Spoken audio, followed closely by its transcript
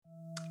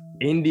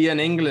India and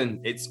England,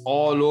 it's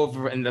all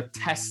over in the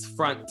test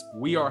front.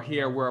 We are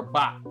here, we're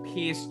back.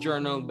 Pace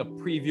Journal, the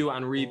preview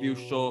and review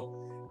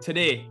show.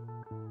 Today,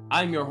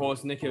 I'm your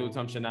host, Nikhil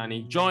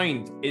Utamshanani.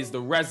 Joined is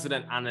the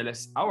resident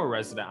analyst, our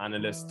resident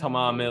analyst,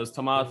 Tamal Mills.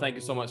 Tamal, thank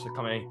you so much for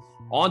coming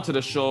onto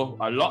the show.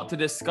 A lot to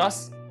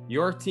discuss.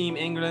 Your team,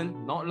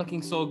 England, not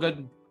looking so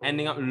good,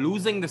 ending up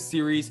losing the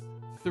series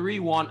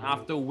 3-1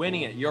 after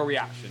winning it. Your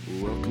reaction?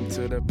 Welcome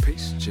to the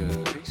Pace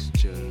Journal.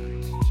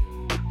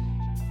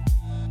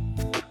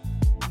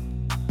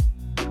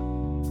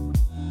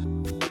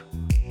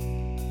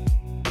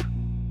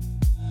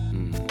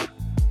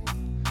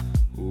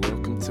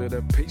 To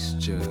the Pace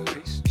Journal.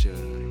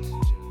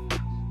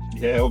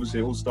 Yeah,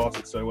 obviously it all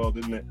started so well,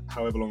 didn't it?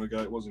 However long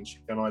ago it was in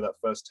Shanghai, that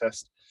first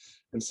test.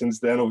 And since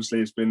then,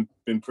 obviously, it's been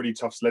pretty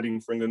tough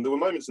sledding for England. There were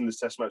moments in this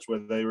test match where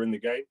they were in the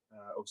game.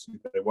 Obviously,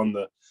 they won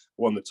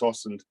the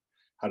toss and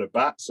had a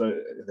bat, so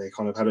they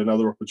kind of had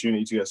another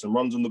opportunity to get some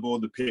runs on the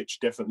board. The pitch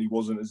definitely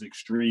wasn't as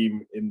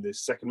extreme in this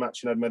second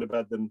match in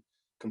Ahmedabad than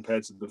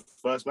compared to the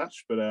first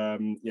match. But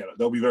yeah,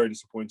 they'll be very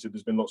disappointed.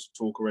 There's been lots of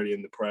talk already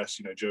in the press.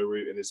 You know, Joe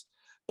Root in his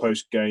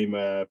post-game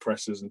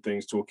pressers and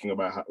things talking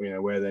about how,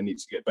 where they need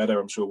to get better.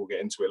 I'm sure we'll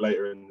get into it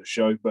later in the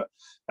show. But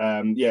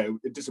yeah,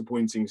 a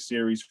disappointing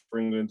series for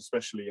England,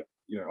 especially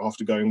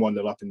after going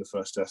 1-0 up in the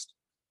first test.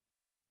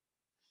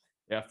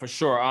 Yeah, for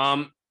sure.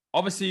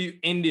 Obviously,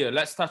 India,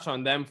 let's touch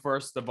on them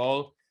first of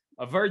all.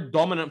 A very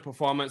dominant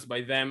performance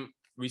by them.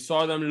 We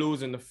saw them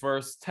lose in the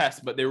first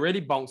test, but they really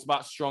bounced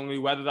back strongly,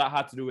 whether that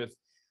had to do with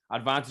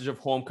advantage of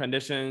home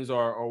conditions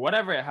or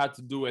whatever it had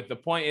to do with. The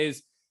point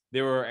is,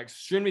 they were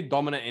extremely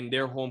dominant in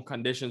their home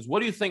conditions.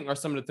 What do you think are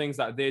some of the things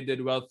that they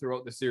did well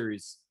throughout the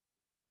series?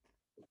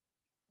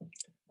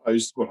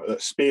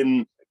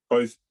 Spin,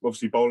 both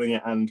obviously bowling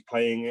it and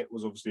playing it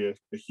was obviously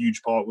a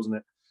huge part, wasn't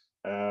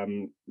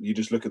it? You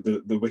just look at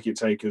the wicket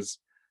takers,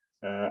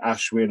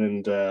 Ashwin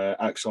and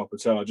Akshar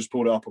Patel. I just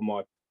pulled it up on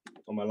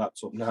my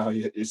laptop now.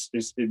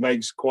 It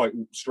makes quite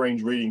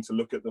strange reading to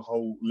look at the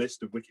whole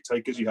list of wicket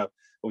takers. You have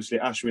obviously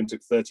Ashwin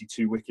took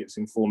 32 wickets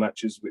in 4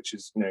 matches, which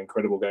is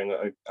incredible, going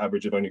at an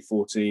average of only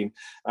 14.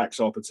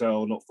 Akshar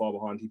Patel not far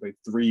behind. He played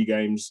 3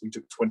 games. He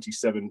took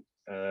 27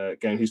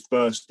 games. His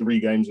first 3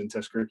 games in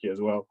Test cricket as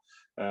well.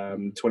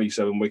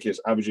 27 wickets,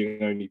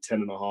 averaging only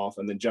 10.5.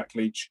 And then Jack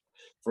Leach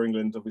for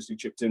England obviously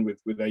chipped in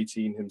with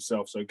 18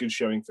 himself. So good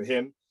showing for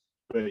him.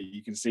 But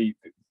you can see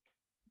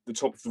the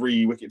top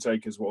 3 wicket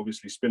takers were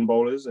obviously spin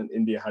bowlers, and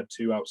India had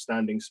 2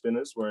 outstanding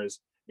spinners, whereas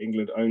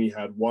England only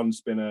had 1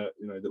 spinner,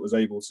 that was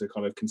able to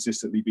kind of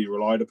consistently be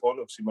relied upon.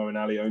 Obviously,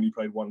 Moeen Ali only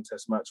played 1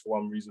 test match for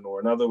one reason or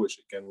another, which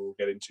again we'll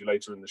get into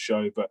later in the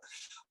show. But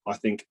I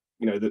think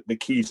the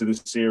key to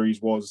this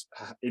series was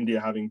India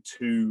having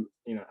 2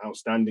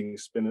 outstanding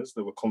spinners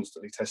that were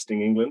constantly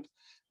testing England,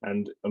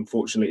 and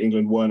unfortunately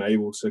England weren't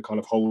able to kind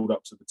of hold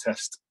up to the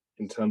test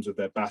in terms of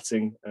their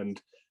batting.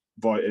 And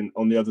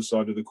on the other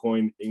side of the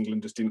coin,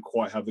 England just didn't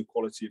quite have the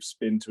quality of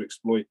spin to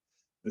exploit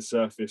the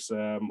surface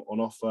on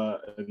offer.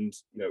 And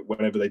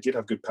whenever they did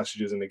have good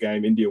passages in the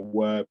game, India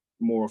were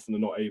more often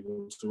than not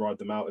able to ride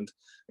them out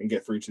and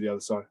get through to the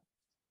other side.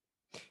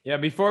 Yeah,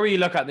 before we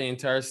look at the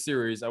entire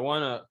series, I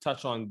want to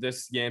touch on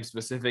this game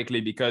specifically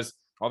because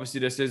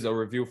obviously this is a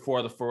review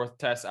for the 4th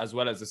test as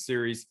well as the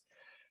series.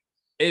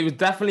 It was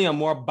definitely a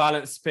more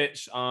balanced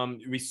pitch.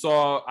 We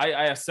saw,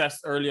 I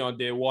assessed early on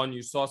day 1,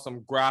 you saw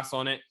some grass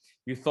on it.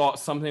 You thought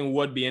something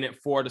would be in it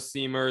for the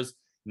seamers.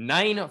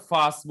 9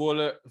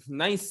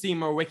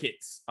 seamer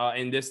wickets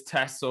in this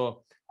test.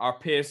 So our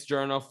Pace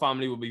Journal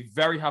family will be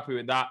very happy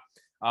with that.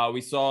 We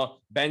saw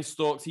Ben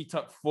Stokes, he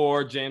took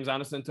 4. James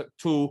Anderson took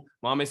 2.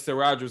 Mohammad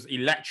Siraj was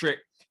electric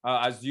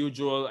as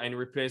usual and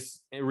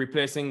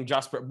replacing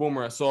Jasprit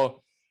Bumrah.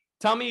 So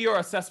tell me your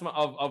assessment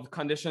of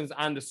conditions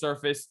and the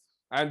surface.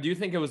 And do you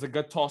think it was a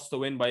good toss to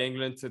win by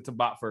England to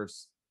bat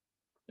first?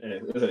 Yeah,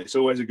 it's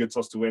always a good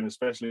toss to win,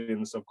 especially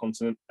in the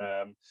subcontinent.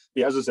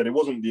 Yeah, as I said, it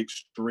wasn't the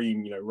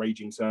extreme,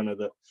 raging turner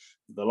that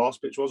the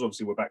last pitch was.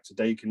 Obviously, we're back to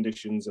day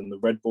conditions and the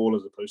red ball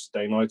as opposed to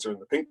day nighter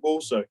and the pink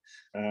ball. So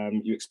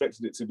you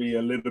expected it to be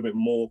a little bit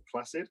more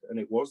placid, and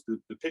it was.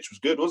 The pitch was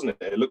good, wasn't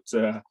it? It looked,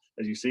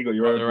 as you see, got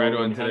your own red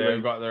one today.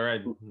 We've got the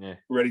red,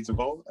 ready to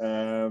bowl.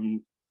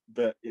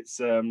 But it's.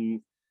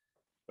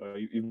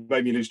 You've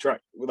made me lose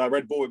track with that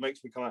red ball. It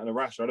makes me come out in a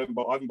rash. I haven't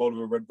bowled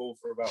with a red ball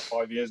for about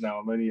 5 years now.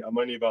 I'm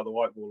only about the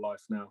white ball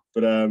life now.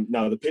 But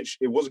no, the pitch,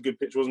 it was a good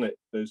pitch, wasn't it?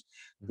 There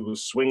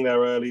was swing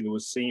there early. There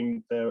was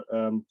seam there,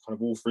 kind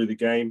of all through the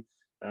game.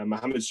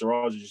 Mohammad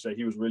Siraj, as you say,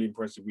 he was really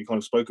impressive. We kind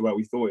of spoke about,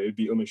 we thought it would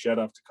be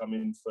Shadaf to come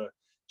in for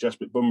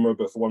Jasprit Bumrah,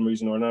 but for one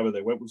reason or another,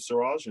 they went with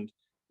Siraj, and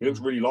he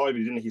looks really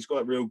lively, didn't he? He's got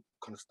that real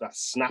kind of that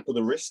snap of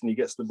the wrist, and he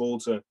gets the ball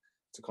to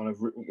kind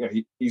of,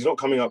 he's not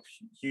coming up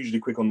hugely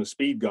quick on the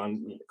speed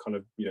gun, kind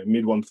of,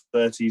 mid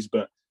 130s,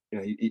 but,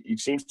 he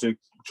seems to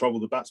trouble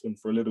the batsman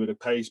for a little bit of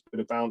pace, bit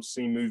of bounce,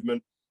 seam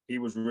movement. He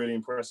was really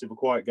impressive. A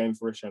quiet game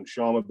for Ishant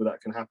Sharma, but that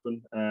can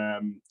happen.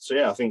 So,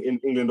 yeah, I think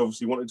England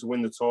obviously wanted to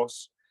win the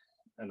toss.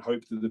 and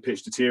hope that the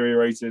pitch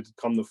deteriorated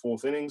come the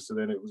fourth innings. So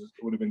then it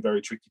would have been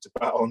very tricky to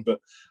bat on. But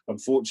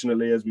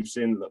unfortunately, as we've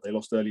seen, that they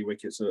lost early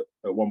wickets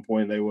at one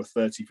point. They were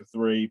 30 for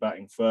 3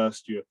 batting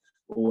first. You're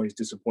always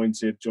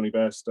disappointed. Jonny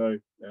Bairstow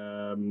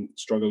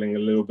struggling a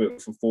little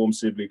bit for form.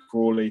 Sibley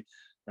Crawley.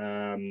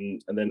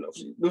 And then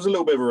obviously there was a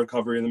little bit of a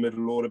recovery in the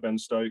middle order. Ben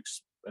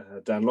Stokes,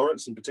 Dan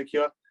Lawrence in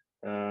particular.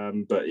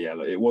 But yeah,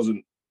 it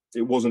wasn't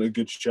a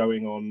good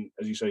showing on,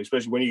 as you say,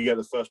 especially when you get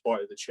the first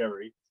bite of the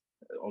cherry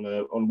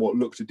on what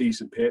looked a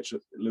decent pitch, a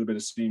little bit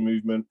of seam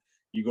movement.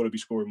 You've got to be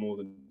scoring more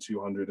than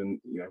 200, and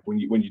when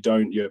you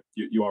don't,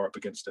 you are up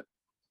against it.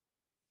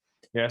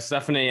 Yes,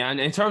 definitely. And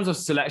in terms of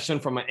selection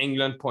from an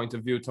England point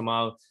of view,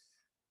 Tamal,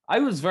 I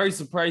was very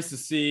surprised to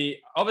see,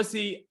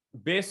 obviously,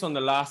 based on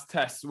the last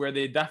test where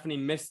they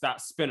definitely missed that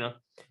spinner,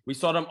 we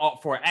saw them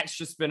opt for an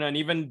extra spinner and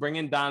even bring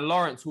in Dan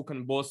Lawrence, who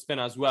can both spin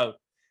as well.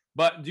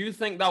 But do you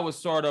think that was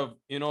sort of,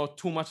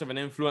 too much of an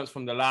influence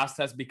from the last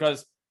test?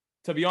 Because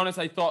to be honest,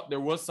 I thought there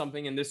was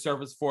something in this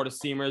service for the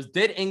seamers.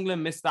 Did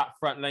England miss that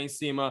frontline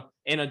seamer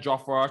in a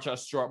Jofra Archer, a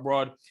Stuart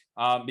Broad,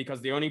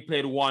 because they only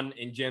played one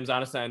in James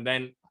Anderson and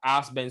then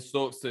asked Ben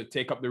Stokes to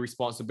take up the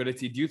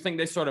responsibility? Do you think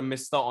they sort of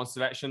missed out on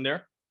selection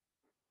there?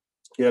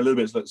 Yeah, a little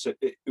bit. So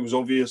it was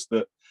obvious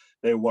that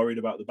they were worried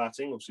about the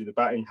batting. Obviously, the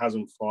batting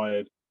hasn't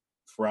fired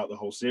throughout the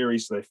whole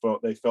series, so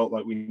they felt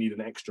like we need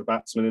an extra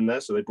batsman in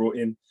there. So they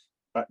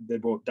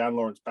brought Dan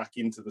Lawrence back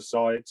into the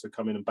side to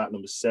come in and bat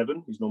number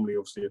 7. He's normally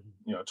obviously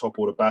a top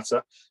order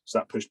batter. So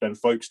that pushed Ben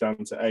Foakes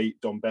down to 8,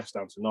 Dom Bess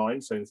down to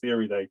 9. So in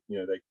theory, they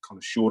kind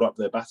of shored up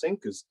their batting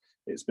because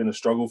it's been a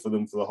struggle for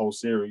them for the whole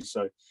series.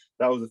 So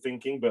that was the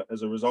thinking. But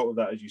as a result of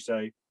that, as you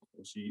say,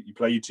 obviously you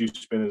play your 2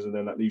 spinners, and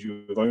then that leaves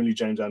you with only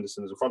James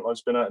Anderson as a frontline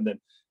spinner, and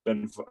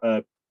then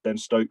Ben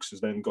Stokes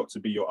has then got to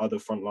be your other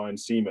frontline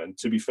seamer. And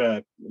to be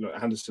fair,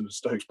 Anderson and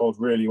Stokes bowled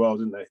really well,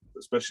 didn't they?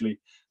 Especially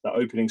that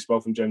opening spell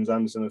from James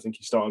Anderson. I think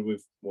he started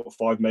with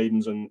 5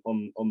 maidens on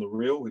the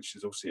reel, which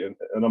is obviously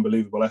an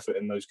unbelievable effort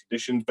in those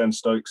conditions. Ben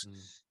Stokes,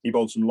 he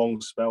bowled some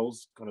long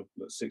spells, kind of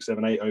 6,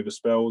 7, 8 over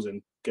spells,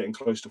 and getting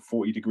close to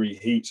 40-degree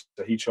heat.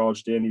 So he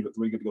charged in. He looked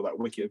really good. He got that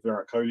wicket of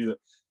Virat Kohli that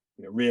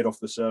reared off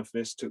the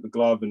surface, took the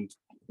glove, and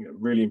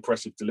really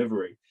impressive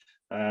delivery.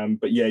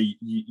 But yeah,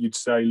 you'd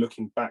say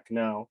looking back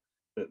now,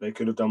 that they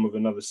could have done with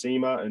another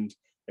seamer. And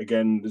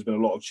again, there's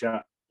been a lot of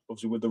chat,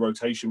 obviously, with the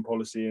rotation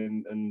policy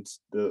and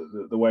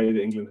the way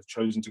that England have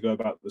chosen to go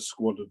about the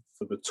squad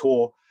for the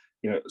tour.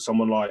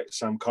 Someone like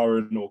Sam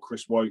Curran or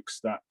Chris Woakes,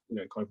 that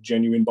kind of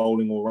genuine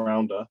bowling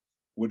all-rounder,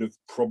 would have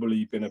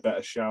probably been a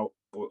better shout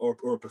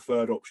or a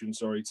preferred option,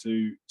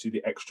 to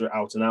the extra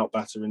out-and-out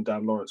batter in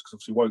Dan Lawrence, because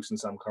obviously Woakes and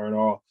Sam Curran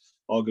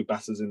are good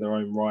batters in their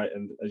own right.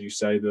 And as you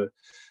say,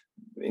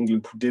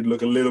 England did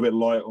look a little bit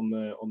light on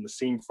the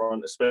seam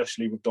front,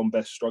 especially with Dom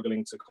Bess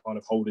struggling to kind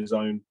of hold his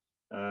own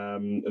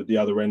at the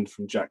other end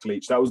from Jack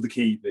Leach. That was the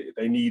key.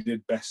 They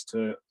needed Bess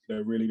to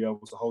really be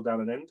able to hold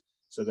down an end,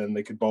 so then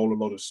they could bowl a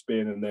lot of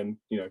spin and then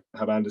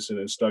have Anderson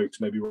and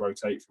Stokes maybe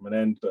rotate from an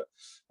end. But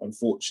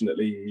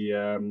unfortunately,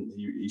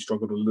 he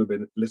struggled a little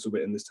bit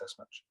in this Test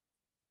match.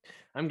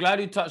 I'm glad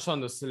you touched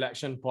on the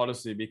selection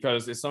policy,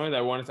 because it's something that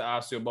I wanted to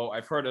ask you about.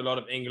 I've heard a lot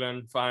of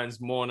England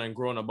fans moan and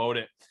groan about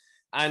it.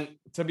 And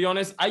to be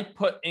honest, I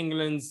put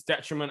England's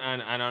detriment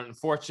and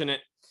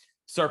unfortunate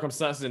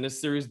circumstances in this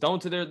series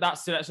down to that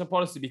selection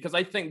policy, because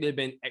I think they've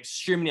been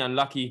extremely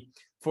unlucky.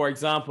 For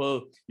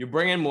example, you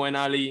bring in Moeen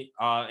Ali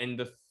in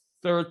the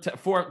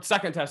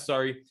second test.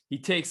 He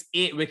takes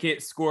 8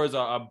 wickets, scores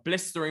a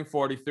blistering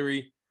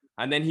 43,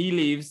 and then he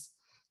leaves.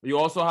 You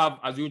also have,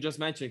 as you just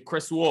mentioned,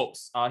 Chris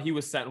Woakes. He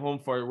was sent home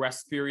for a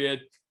rest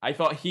period. I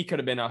thought he could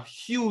have been a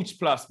huge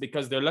plus,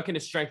 because they're looking to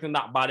strengthen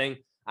that batting.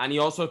 And he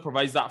also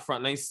provides that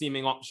frontline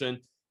seaming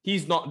option.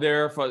 He's not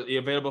there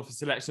available for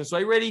selection. So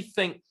I really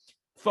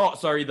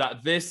thought that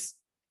this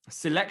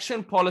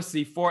selection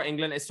policy for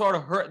England, it sort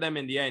of hurt them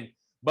in the end.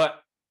 But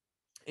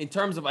in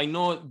terms of, I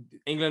know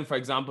England, for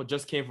example,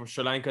 just came from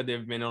Sri Lanka.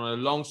 They've been on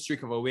a long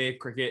streak of away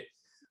cricket.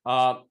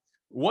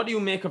 What do you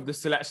make of the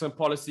selection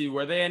policy?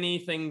 Were there any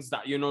things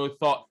that,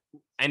 thought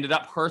ended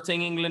up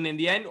hurting England in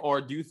the end?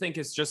 Or do you think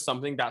it's just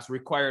something that's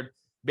required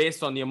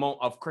based on the amount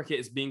of cricket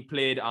is being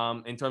played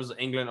in terms of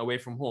England away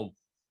from home?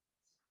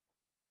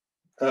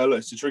 Look,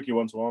 it's a tricky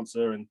one to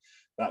answer, and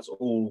that's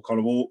all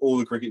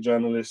the cricket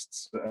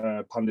journalists,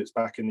 pundits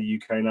back in the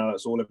UK now.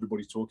 That's all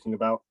everybody's talking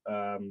about.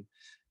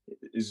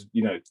 Is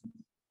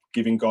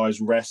giving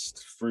guys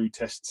rest through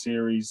Test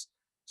series,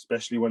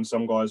 especially when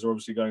some guys are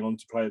obviously going on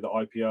to play at the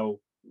IPL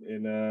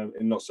in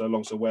not so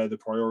long. So where the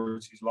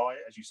priorities lie,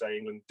 as you say,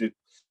 England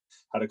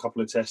had a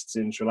couple of tests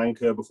in Sri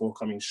Lanka before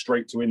coming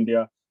straight to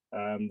India.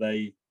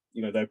 They're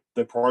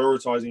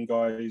prioritizing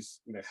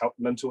guys,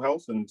 mental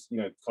health and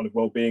kind of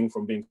well-being,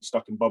 from being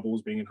stuck in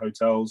bubbles, being in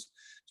hotels,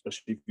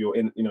 especially if you're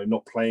in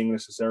not playing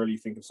necessarily. You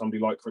think of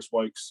somebody like Chris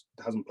Woakes,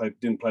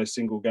 didn't play a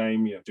single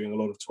game, doing a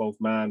lot of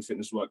 12-man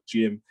fitness work,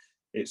 gym.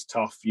 it's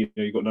tough.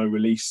 You've got no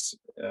release.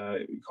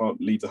 You can't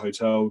leave the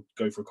hotel,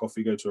 go for a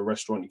coffee, go to a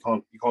restaurant.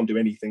 You can't do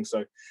anything.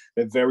 So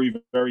they're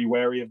very, very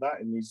wary of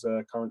that in these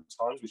current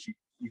times, which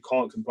you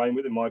can't complain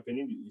with, in my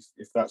opinion,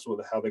 if that's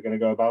how they're going to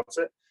go about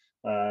it.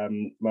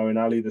 Mo and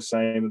Ali the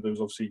same. There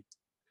was obviously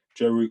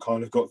Joe Root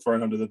kind of got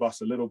thrown under the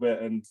bus a little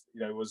bit, and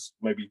was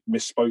maybe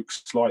misspoke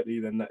slightly.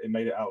 Then it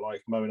made it out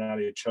like Mo and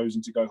Ali had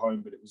chosen to go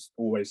home, but it was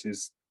always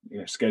his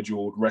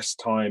scheduled rest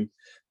time,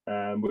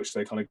 which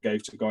they kind of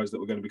gave to guys that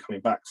were going to be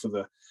coming back for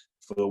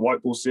the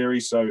white ball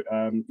series. So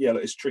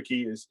it's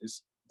tricky.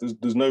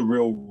 There's no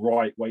real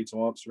right way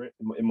to answer it,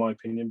 in my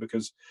opinion,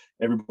 because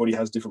everybody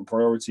has different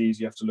priorities.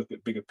 You have to look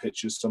at bigger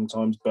pictures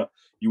sometimes. But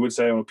you would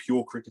say on a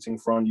pure cricketing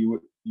front,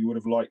 you would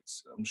have liked,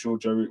 I'm sure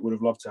Joe Root would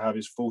have loved to have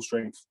his full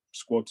strength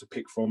squad to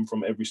pick from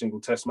every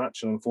single test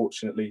match. And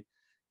unfortunately,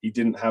 he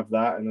didn't have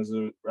that. And as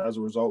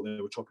a result,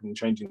 they were chopping and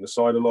changing the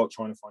side a lot,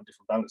 trying to find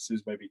different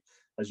balances. Maybe,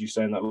 as you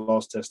say, in that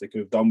last test, they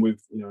could have done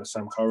with a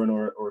Sam Curran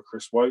or a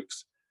Chris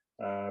Wokes.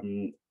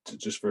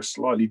 Just for a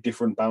slightly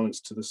different balance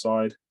to the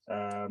side.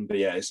 But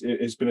yeah,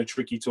 it's been a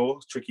tricky tour,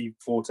 tricky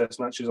 4 test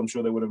matches. I'm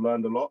sure they would have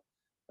learned a lot.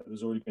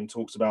 There's already been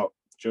talks about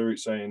Joe Root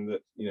saying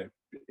that,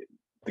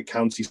 the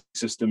county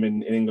system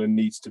in England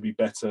needs to be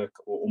better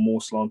or more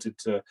slanted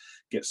to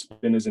get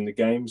spinners in the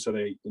game. So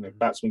they,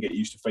 batsmen get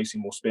used to facing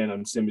more spin,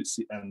 and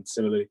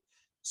similarly,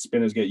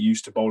 spinners get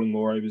used to bowling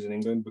more overs in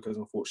England, because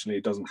unfortunately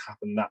it doesn't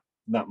happen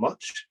that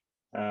much.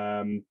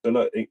 But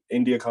look,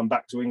 India come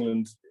back to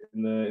England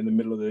in the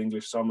middle of the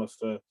English summer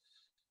for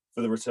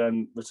the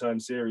return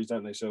series,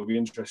 don't they? So it'll be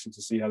interesting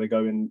to see how they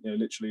go in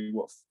literally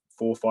 4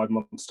 or 5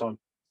 months time.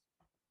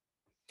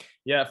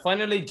 Yeah,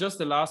 finally, just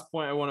the last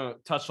point I want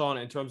to touch on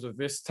in terms of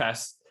this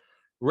test.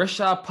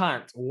 Rishabh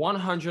Pant,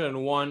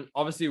 101.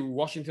 Obviously,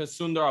 Washington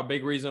Sundar, a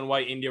big reason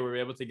why India were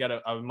able to get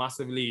a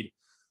massive lead.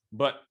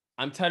 But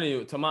I'm telling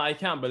you, Tama, I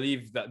can't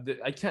believe that.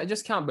 I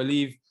just can't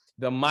believe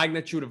the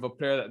magnitude of a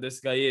player that this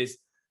guy is.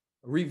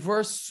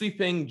 Reverse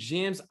sweeping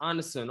James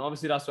Anderson.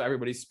 Obviously, that's what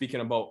everybody's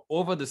speaking about.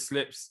 Over the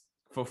slips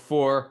for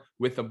 4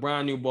 with a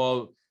brand new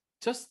ball.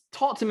 Just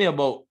talk to me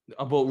about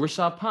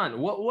Rishabh Pant.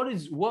 What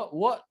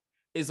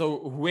is a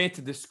way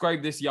to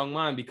describe this young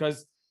man?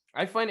 Because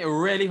I find it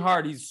really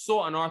hard. He's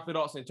so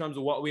unorthodox in terms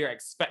of what we are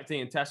expecting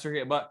in test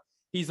cricket, but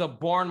he's a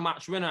born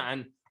match winner.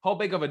 And how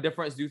big of a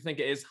difference do you think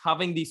it is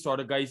having these sort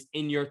of guys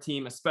in your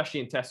team, especially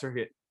in test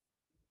cricket?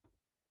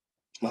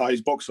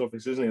 He's box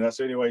office, isn't he? That's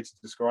the only way to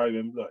describe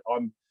him. Look,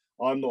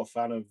 I'm not a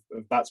fan of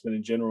batsmen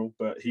in general,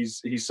 but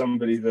he's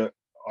somebody that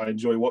I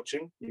enjoy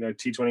watching.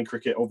 T20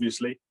 cricket,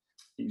 obviously.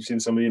 You've seen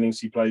some of the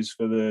innings he plays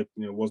for the,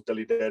 was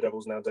Delhi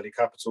Daredevils, now Delhi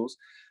Capitals.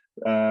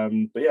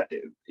 But yeah,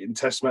 in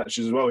test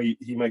matches as well,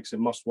 he makes it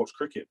must-watch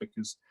cricket,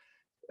 because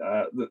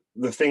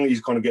the thing that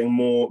he's kind of getting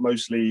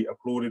mostly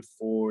applauded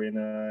for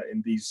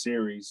in this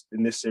series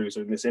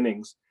or in this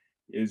innings,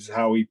 is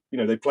how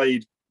they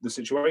played the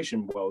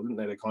situation well, didn't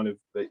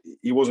they?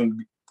 He wasn't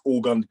all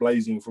guns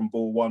blazing from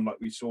ball 1 like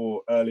we saw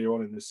earlier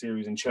on in the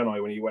series in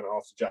Chennai when he went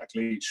after Jack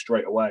Leach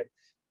straight away.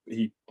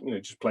 He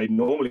just played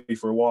normally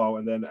for a while,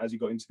 and then as he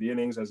got into the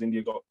innings, as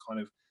India got kind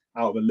of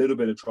out of a little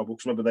bit of trouble,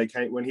 because remember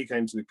when he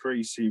came to the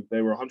crease,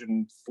 they were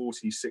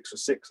 146 for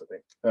 6, I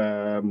think.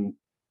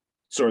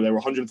 They were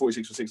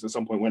 146 for 6 at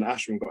some point when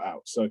Ashwin got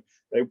out. So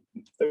they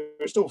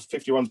were still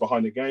 50 runs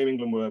behind the game.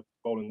 England were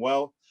bowling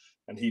well,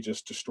 and he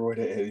just destroyed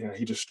it.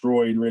 He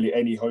destroyed really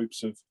any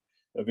hopes of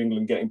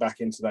England getting back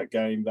into that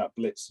game. That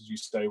blitz, as you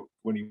say,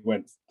 when he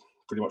went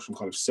pretty much from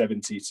kind of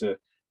 70 to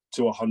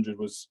 100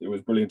 was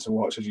brilliant to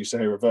watch. As you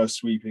say, reverse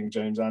sweeping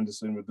James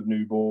Anderson with the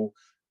new ball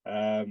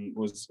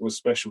was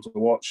special to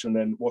watch. And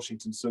then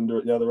Washington Sundar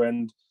at the other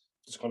end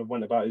just kind of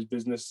went about his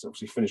business.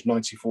 Obviously finished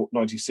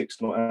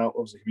 96 not out.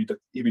 Obviously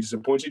he'd be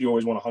disappointed. You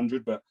always want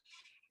 100, but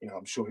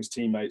I'm sure his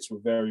teammates were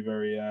very,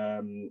 very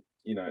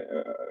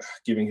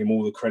giving him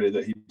all the credit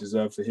that he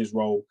deserved for his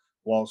role,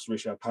 whilst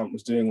Rishabh Pant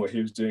was doing what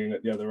he was doing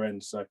at the other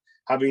end. So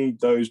having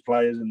those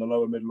players in the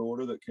lower middle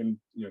order that can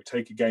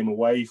take a game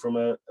away from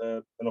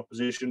an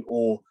opposition,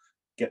 or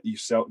get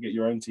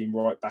your own team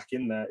right back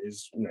in there,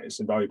 is it's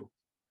invaluable.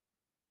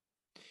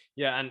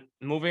 Yeah, and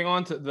moving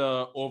on to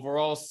the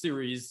overall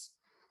series,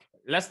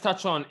 let's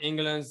touch on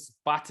England's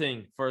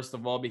batting first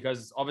of all,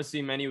 because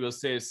obviously many will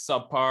say it's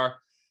subpar.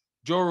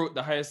 Joe Root,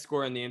 the highest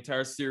score in the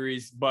entire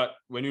series, but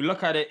when you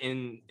look at it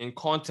in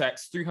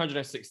context,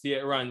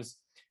 368 runs.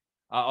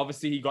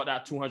 Obviously, he got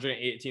that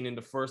 218 in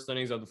the first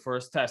innings of the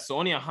first test, so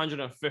only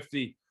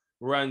 150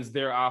 runs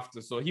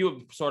thereafter. So he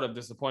was sort of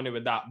disappointed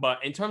with that.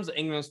 But in terms of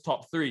England's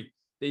top 3,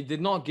 they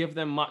did not give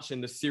them much in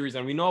the series,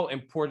 and we know how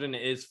important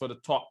it is for the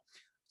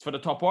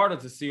top order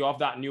to see off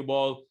that new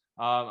ball.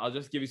 I'll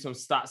just give you some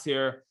stats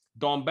here.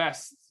 Dom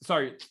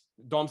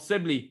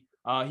Sibley,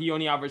 he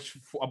only averaged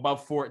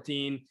above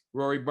 14.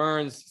 Rory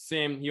Burns,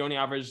 same. He only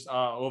averaged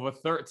over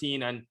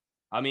 13. And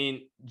I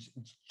mean,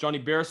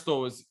 Johnny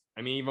Bairstow was,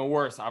 even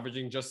worse,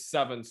 averaging just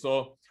 7.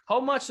 So how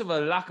much of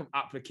a lack of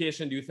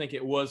application do you think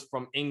it was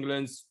from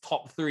England's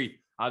top 3?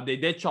 They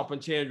did chop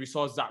and change. We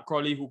saw Zach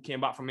Crawley, who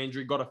came back from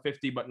injury, got a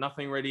 50, but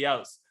nothing really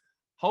else.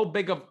 How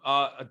big of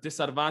a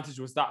disadvantage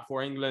was that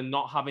for England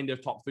not having their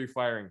top three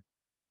firing?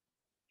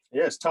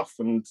 Yeah, it's tough,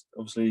 and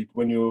obviously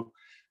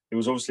it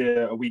was obviously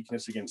a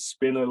weakness against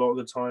spin a lot of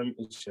the time.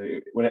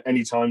 When at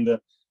any time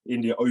that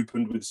India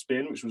opened with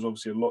spin, which was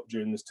obviously a lot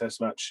during this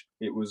Test match,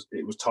 it was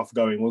tough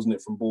going, wasn't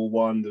it? From ball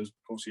one, there was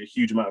obviously a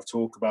huge amount of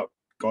talk about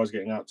guys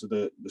getting out to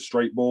the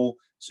straight ball.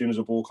 As soon as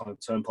the ball kind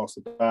of turned past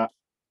the bat,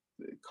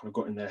 it kind of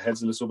got in their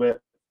heads a little bit.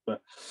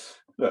 But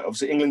look,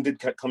 obviously England did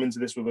come into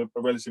this with a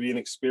relatively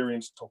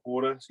inexperienced top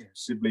order. So,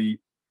 Sibley,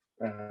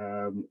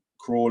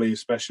 Crawley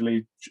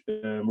especially,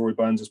 Rory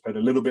Burns has played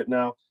a little bit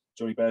now.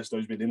 Johnny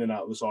Bairstow's been in and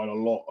out of the side a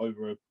lot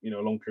over a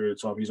long period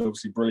of time. He's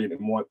obviously brilliant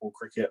in white ball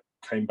cricket.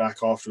 Came back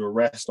after a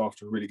rest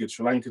after a really good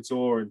Sri Lanka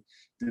tour and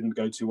didn't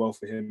go too well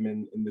for him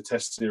in the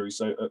Test series.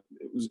 So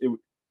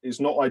it's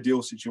not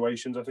ideal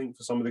situations, I think,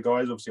 for some of the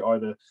guys. Obviously,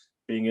 either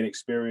being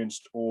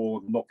inexperienced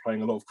or not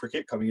playing a lot of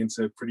cricket, coming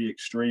into pretty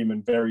extreme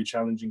and very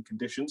challenging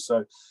conditions.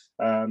 So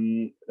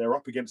they're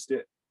up against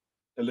it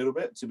a little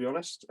bit, to be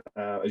honest.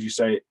 As you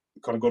say,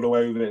 kind of got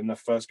away with it in the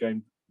first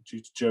game due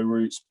to Joe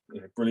Root's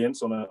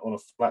brilliance on a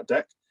flat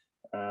deck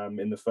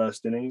in the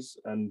first innings.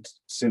 And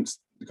since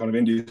kind of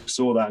India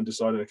saw that and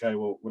decided, okay,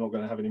 well, we're not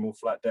going to have any more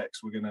flat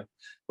decks. We're going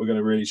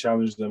to really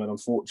challenge them. And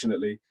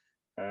unfortunately,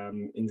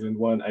 England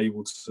weren't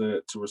able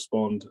to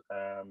respond.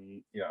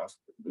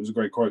 There was a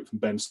great quote from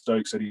Ben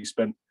Stokes that he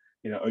spent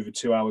over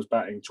 2 hours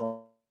batting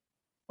trying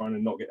to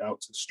not get out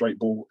to the straight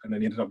ball, and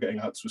then he ended up getting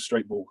out to a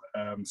straight ball.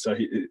 So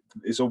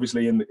it's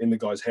obviously in the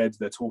guys' heads.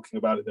 They're talking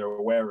about it. They're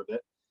aware of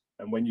it.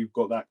 And when you've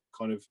got that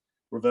kind of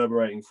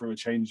reverberating through a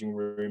changing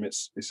room,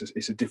 it's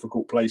a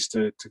difficult place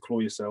to claw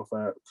yourself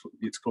out.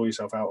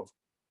 Of.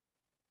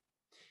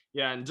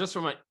 Yeah, and just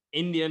from an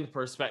Indian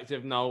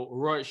perspective now,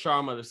 Rohit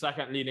Sharma, the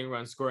second leading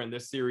run scorer in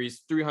this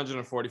series,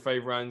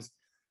 345 runs.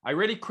 I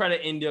really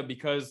credit India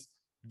because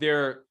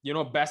their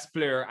best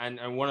player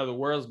and one of the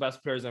world's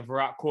best players, and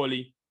Virat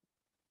Kohli,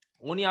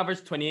 only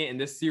averaged 28 in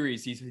this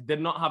series. He did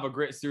not have a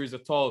great series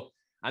at all.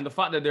 And the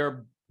fact that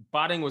their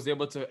batting was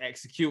able to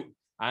execute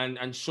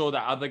and show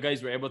that other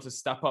guys were able to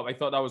step up, I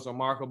thought that was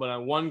remarkable.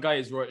 And one guy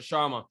is Rohit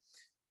Sharma.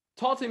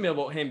 Talk to me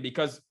about him,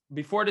 because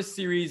before this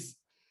series,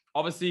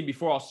 obviously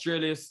before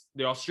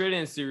the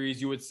Australian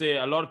series, you would say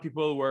a lot of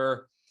people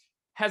were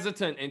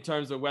hesitant in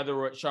terms of whether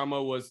Rohit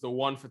Sharma was the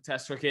one for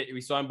Test cricket.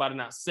 We saw him batting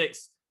at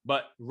 6.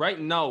 But right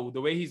now,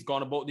 the way he's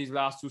gone about these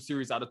last two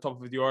series at the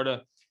top of the order,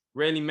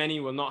 really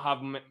you will not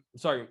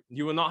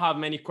have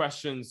many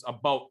questions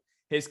about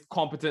his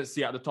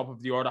competency at the top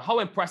of the order. How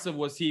impressive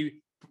was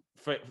he,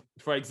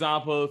 for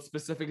example,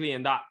 specifically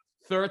in that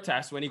third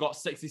Test when he got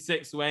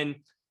 66 when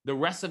the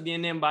rest of the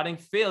Indian batting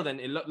failed and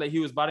it looked like he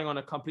was batting on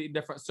a completely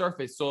different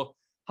surface? So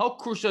how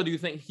crucial do you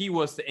think he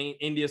was to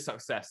India's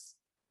success?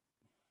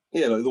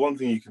 Yeah, the one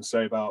thing you can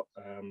say about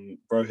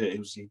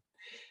Rohit is he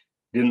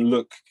didn't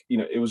look,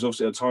 it was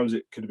obviously at times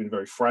it could have been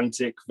very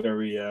frantic,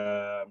 very,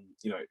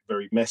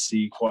 very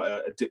messy,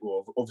 quite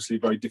obviously a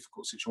very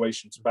difficult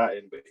situation to bat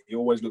in, but he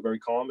always looked very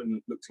calm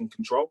and looked in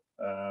control.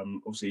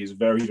 Obviously, he's a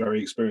very,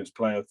 very experienced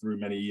player through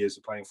many years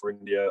of playing for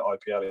India,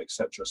 IPL,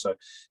 etc. So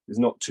there's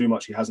not too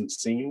much he hasn't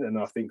seen. And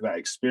I think that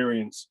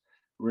experience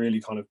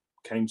really kind of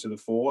came to the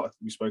fore.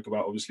 We spoke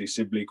about obviously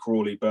Sibley,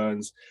 Crawley,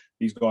 Burns,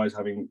 these guys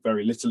having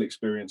very little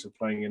experience of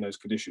playing in those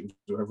conditions.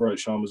 Rohit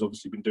Sharma's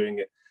obviously been doing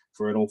it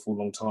for an awful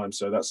long time.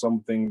 So that's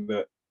something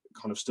that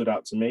kind of stood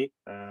out to me,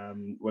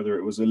 whether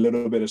it was a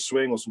little bit of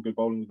swing or some good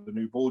bowling with the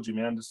new ball,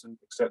 Jimmy Anderson,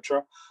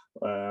 etc.,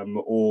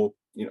 or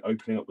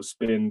opening up with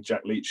spin,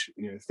 Jack Leach,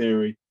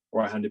 theory,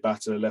 right-handed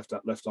batter, left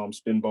arm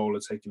spin bowler,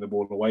 taking the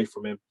ball away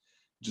from him.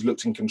 Just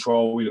looked in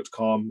control. He looked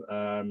calm,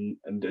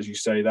 and as you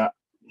say, that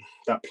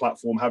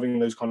platform, having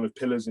those kind of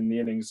pillars in the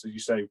innings, as you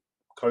say,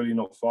 Kohli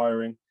not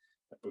firing,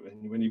 but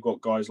when you've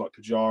got guys like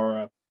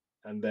Pujara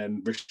and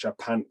then Rishabh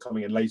Pant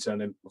coming in later,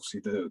 and then obviously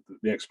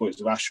the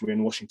exploits of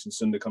Ashwin, Washington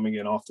Sundar coming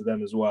in after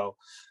them as well,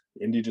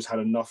 India just had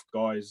enough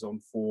guys on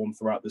form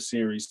throughout the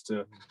series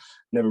to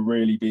never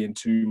really be in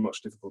too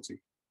much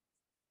difficulty.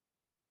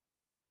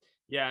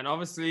 Yeah, and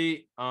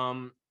obviously,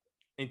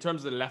 in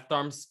terms of the left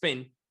arm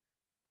spin,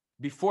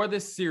 before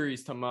this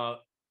series, Tamal,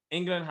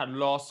 England had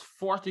lost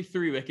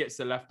 43 wickets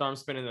to left arm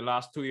spin in the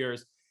last 2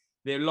 years.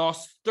 They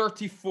lost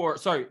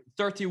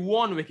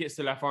 31 wickets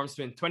to left arm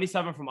spin,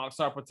 27 from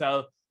Akshar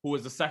Patel, who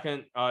was the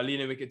second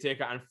leading wicket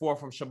taker, and 4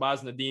 from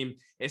Shahbaz Nadeem.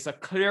 It's a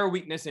clear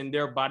weakness in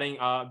their batting.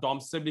 Dom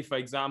Sibley, for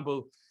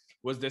example,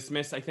 was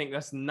dismissed, I think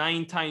that's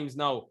 9 times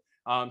now,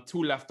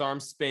 to left arm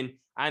spin.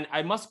 And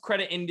I must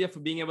credit India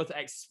for being able to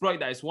exploit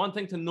that. It's one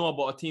thing to know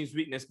about a team's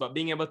weakness, but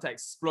being able to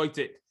exploit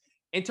it.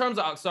 In terms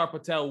of Akshar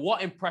Patel,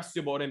 what impressed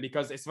you about him?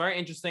 Because it's very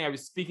interesting. I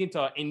was speaking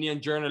to an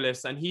Indian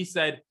journalist, and he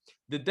said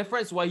the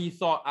difference why he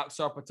thought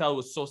Akshar Patel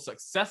was so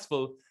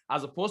successful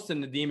as opposed to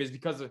Nadeem is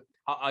because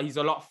he's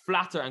a lot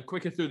flatter and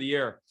quicker through the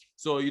air.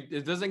 So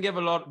it doesn't give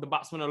the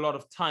batsman a lot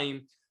of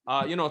time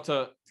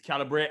to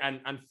calibrate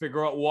and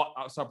figure out what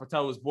Akshar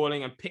Patel was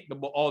bowling and pick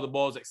all the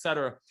balls,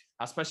 etc.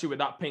 Especially with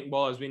that pink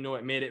ball, as we know,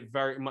 it made it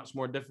very much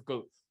more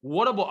difficult.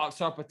 What about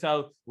Akshar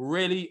Patel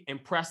really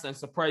impressed and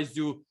surprised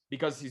you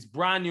because he's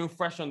brand new,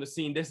 fresh on the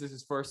scene? This is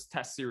his first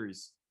Test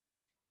series.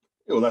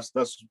 Well, that's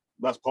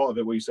part of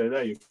it. What you say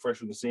there, you're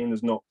fresh on the scene.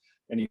 There's not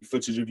any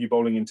footage of you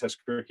bowling in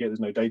Test cricket. There's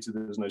no data.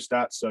 There's no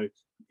stats. So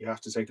you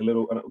have to take a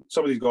little. And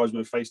some of these guys would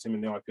have faced him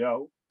in the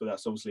IPL, but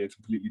that's obviously a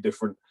completely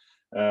different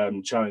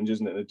challenge,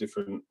 isn't it? A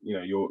different,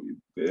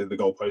 the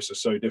goalposts are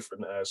so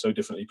different, so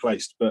differently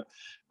placed. But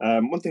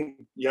one thing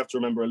you have to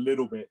remember a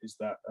little bit is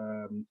that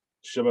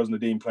Shahbaz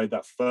Nadeem played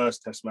that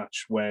first Test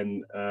match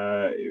when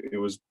it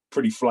was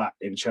pretty flat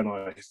in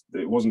Chennai.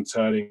 It wasn't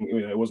turning,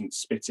 it wasn't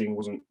spitting,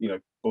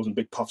 wasn't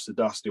big puffs of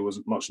dust. It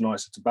was much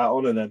nicer to bat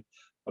on. And then,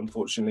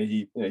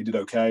 unfortunately, he did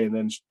okay. And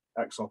then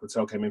Akshar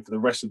Patel came in for the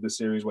rest of the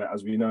series, where,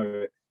 as we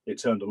know, it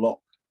turned a lot.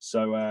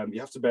 So you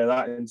have to bear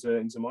that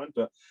into mind.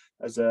 But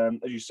as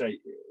you say,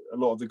 a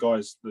lot of the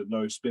guys that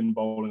know spin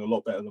bowling a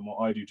lot better than what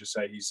I do just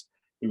say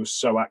he was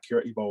so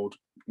accurate. He bowled,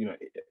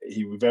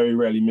 he very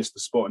rarely missed the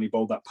spot, and he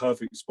bowled that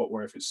perfect spot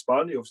where if it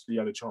spun, he obviously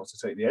had a chance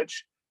to take the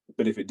edge.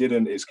 But if it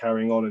didn't, it's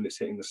carrying on and it's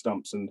hitting the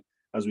stumps. And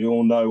as we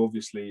all know,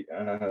 obviously,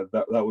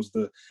 that was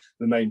the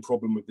main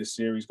problem with this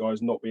series,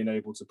 guys, not being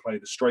able to play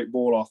the straight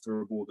ball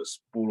after a ball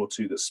or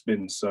two that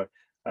spins. So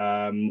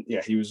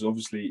he was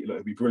obviously,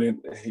 it'd be brilliant.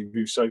 He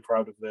was so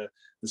proud of the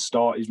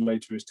start he's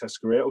made to his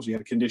Test career. Obviously, he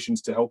had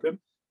conditions to help him,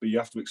 but you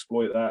have to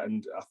exploit that.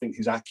 And I think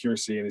his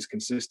accuracy and his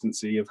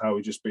consistency of how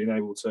he's just been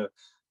able to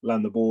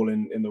land the ball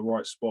in the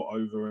right spot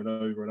over and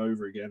over and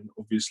over again,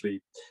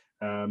 obviously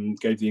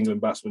gave the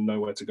England batsmen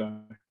nowhere to go.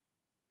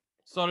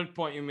 Solid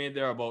point you made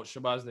there about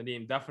Shahbaz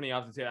Nadeem. Definitely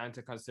have to take that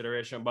into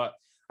consideration. But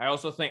I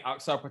also think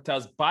Akshar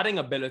Patel's batting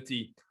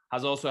ability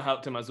has also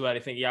helped him as well. I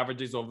think he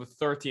averages over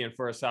 30 in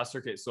first class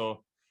cricket.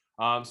 So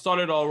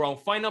solid all around.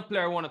 Final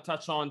player I want to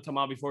touch on,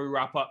 Tamal, before we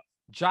wrap up,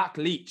 Jack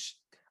Leach.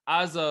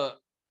 As an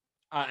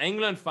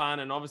England fan,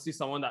 and obviously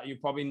someone that you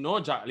probably know,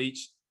 Jack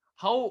Leach,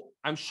 how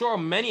I'm sure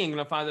many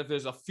England fans, if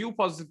there's a few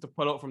positives to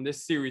pull out from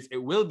this series, it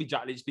will be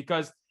Jack Leach,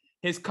 because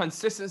his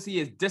consistency,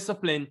 his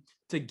discipline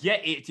to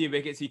get 80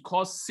 wickets. He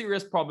caused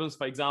serious problems,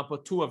 for example,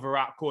 to a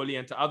Virat Kohli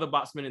and to other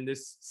batsmen in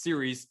this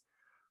series.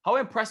 How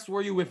impressed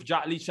were you with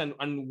Jack Leach, and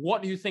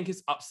what do you think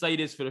his upside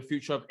is for the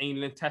future of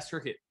England Test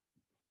cricket?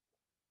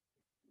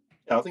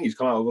 Yeah, I think he's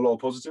come out with a lot of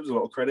positives, a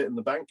lot of credit in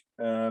the bank,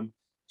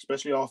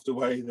 especially after the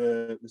way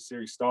the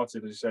series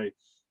started. As you say,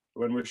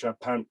 when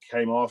Rishabh Pant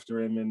came after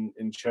him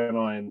in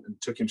Chennai and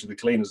took him to the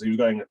cleaners, he was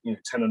going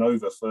 10 and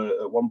over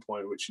at one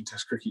point, which in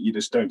Test cricket you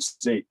just don't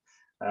see.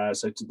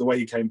 So the way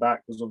he came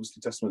back was obviously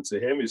testament to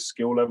him, his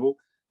skill level.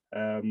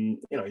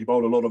 He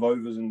bowled a lot of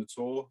overs in the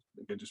tour.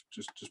 Again,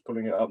 just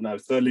pulling it up now.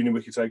 Third leading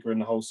wicket taker in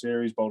the whole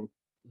series. Bowled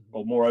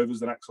more overs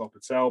than Akshar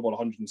Patel. Bowled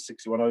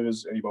 161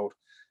 overs, and he bowled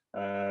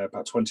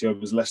about 20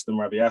 overs less than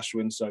Ravi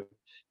Ashwin. So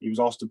he was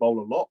asked to bowl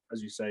a lot,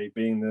 as you say,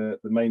 being the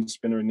main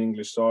spinner in the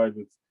English side,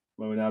 with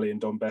Moeen Ali and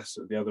Don Bess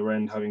at the other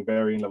end having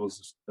varying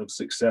levels of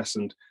success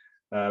and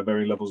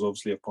varying levels,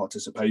 obviously, of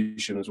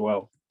participation as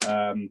well.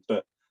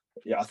 But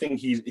yeah, I think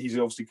he's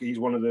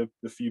one of the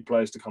few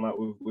players to come out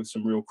with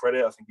some real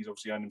credit. I think he's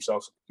obviously earned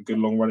himself a good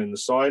long run in the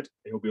side.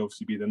 He'll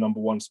obviously be the number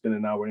one spinner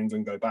now when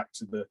England go back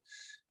to the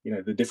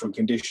different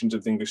conditions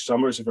of the English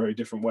summer. It's a very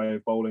different way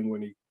of bowling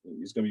when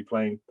he's going to be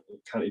playing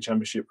county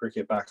championship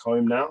cricket back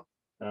home now.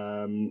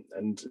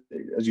 And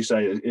as you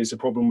say, it's a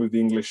problem with the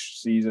English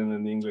season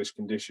and the English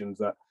conditions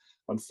that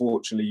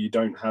unfortunately you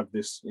don't have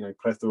this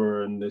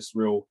plethora and this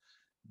real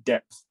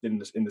depth in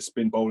the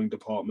spin bowling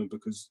department,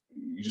 because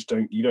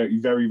you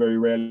very, very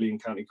rarely in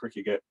county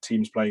cricket get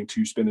teams playing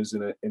two spinners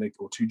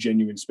or two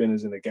genuine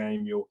spinners in a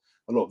game.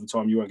 A lot of the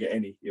time you won't get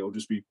any. It'll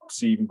just be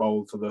sieve and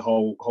bowl for the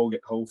whole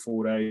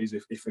 4 days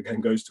if the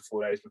game goes to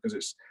 4 days, because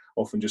it's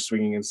often just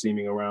swinging and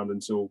seaming around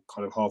until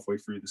kind of halfway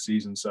through the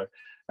season. So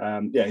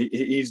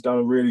he's done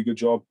a really good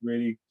job,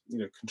 really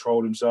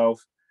controlled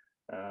himself,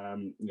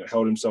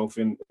 held himself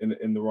in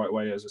the right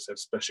way, as I said,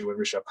 especially when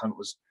Rishabh Pant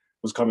was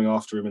coming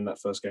after him in that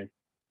first game.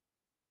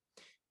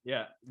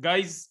 Yeah,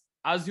 guys,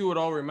 as you would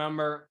all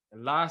remember,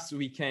 last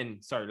week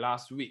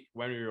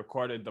when we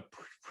recorded the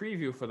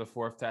preview for the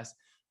fourth test,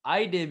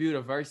 I debuted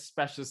a very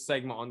special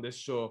segment on this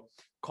show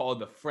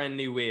called the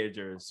Friendly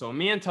Wagers. So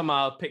me and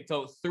Tamal picked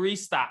out 3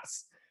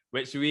 stats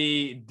which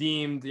we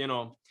deemed,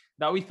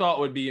 that we thought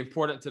would be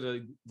important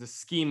to the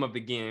scheme of the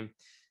game.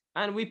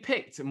 And we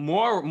picked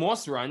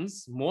most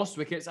runs, most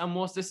wickets, and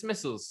most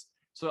dismissals.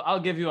 So I'll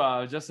give you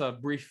just a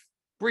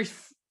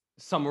brief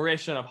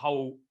summation of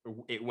how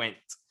it went.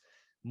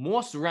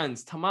 Most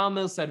runs, Tamal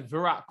Mills said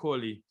Virat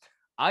Kohli.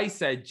 I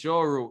said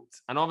Joe Root.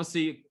 And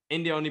obviously,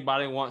 India only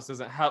batting once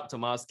doesn't help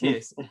Tamal's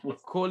case.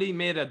 Kohli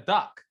made a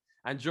duck,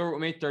 and Joe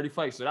Root made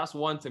 35. So that's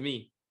 1 to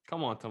me.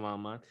 Come on,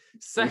 Tamal, man.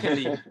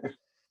 Secondly,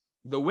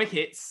 the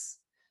wickets,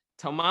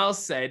 Tamal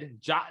said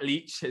Jack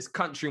Leach, his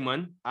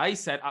countryman. I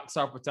said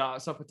Akshar Patel.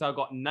 Akshar Patel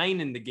got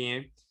 9 in the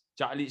game.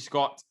 Jack Leach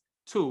got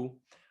 2.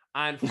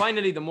 And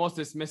finally, the most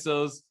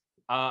dismissals,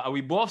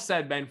 We both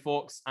said Ben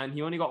Fowlkes, and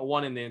he only got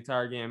 1 in the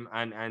entire game,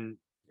 and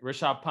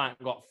Rishabh Pant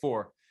got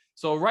 4.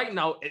 So right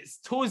now it's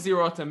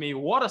 2-0 to me.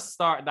 What a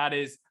start that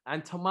is!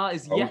 And Tamal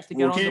is yet to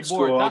get on the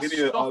board. That's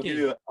shocking. I'll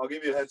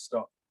give you a head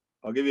start.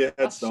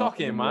 That's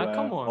shocking, man.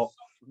 Come on.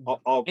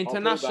 I'll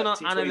International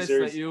analyst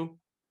like you.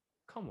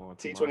 Come on.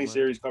 T20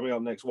 series coming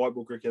up next. White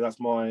ball cricket. That's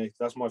my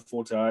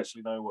forte. I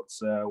actually know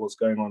what's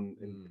going on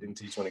in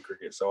T20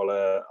 cricket. So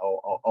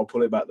I'll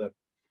pull it back then.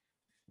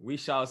 We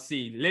shall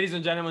see. Ladies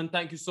and gentlemen,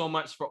 thank you so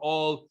much for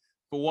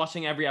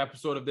watching every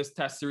episode of this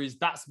test series.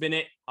 That's been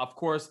it. Of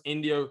course,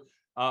 India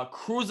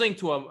cruising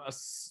to a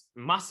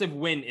massive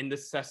win in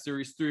this test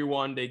series,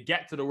 3-1. They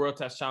get to the World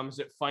Test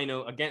Championship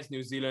final against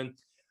New Zealand.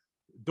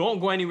 Don't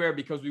go anywhere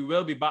because we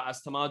will be back,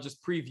 as Tamal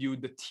just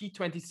previewed, the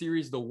T20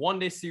 series, the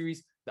one-day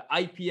series, the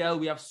IPL.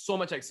 We have so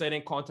much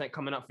exciting content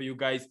coming up for you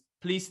guys.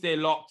 Please stay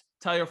locked.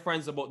 Tell your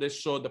friends about this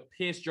show, the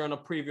Pace Journal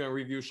Preview and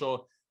Review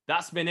Show.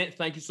 That's been it.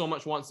 Thank you so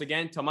much once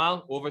again.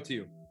 Tamal, over to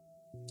you.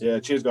 Yeah,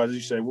 cheers, guys. As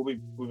you say, we'll be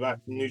back.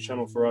 New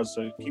channel for us,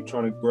 so keep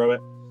trying to grow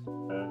it.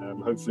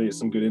 Hopefully, it's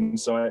some good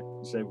insight.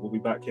 So we'll be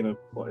back in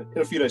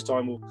a few days'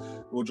 time.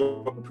 We'll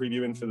drop a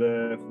preview in for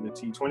the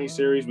T20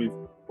 series. We've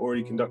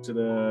already conducted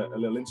a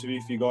little interview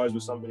for you guys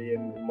with somebody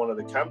in one of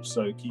the camps,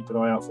 so keep an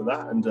eye out for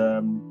that. And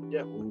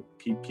we'll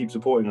keep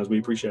supporting us. We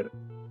appreciate it.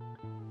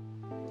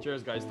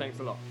 Cheers, guys. Thanks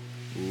a lot.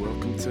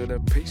 Welcome to the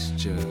Pace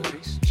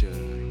Judge.